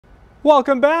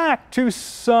Welcome back.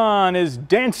 Tucson is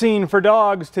dancing for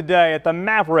dogs today at the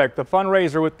Maverick. The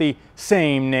fundraiser with the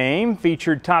same name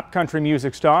featured top country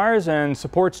music stars and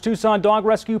supports Tucson dog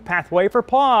rescue Pathway for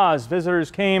Paws.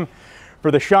 Visitors came for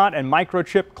the shot and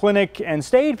microchip clinic and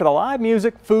stayed for the live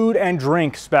music, food and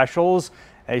drink specials,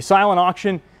 a silent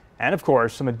auction, and of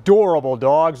course some adorable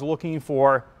dogs looking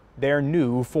for their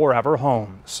new forever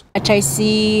homes. I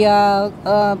see a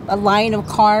line of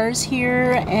cars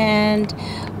here, and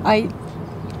I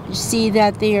see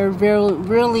that they are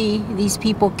really, these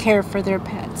people care for their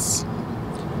pets.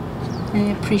 And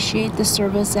I appreciate the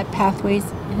service that Pathways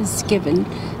has given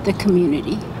the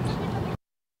community.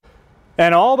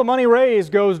 And all the money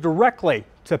raised goes directly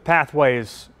to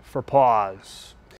Pathways for Paws.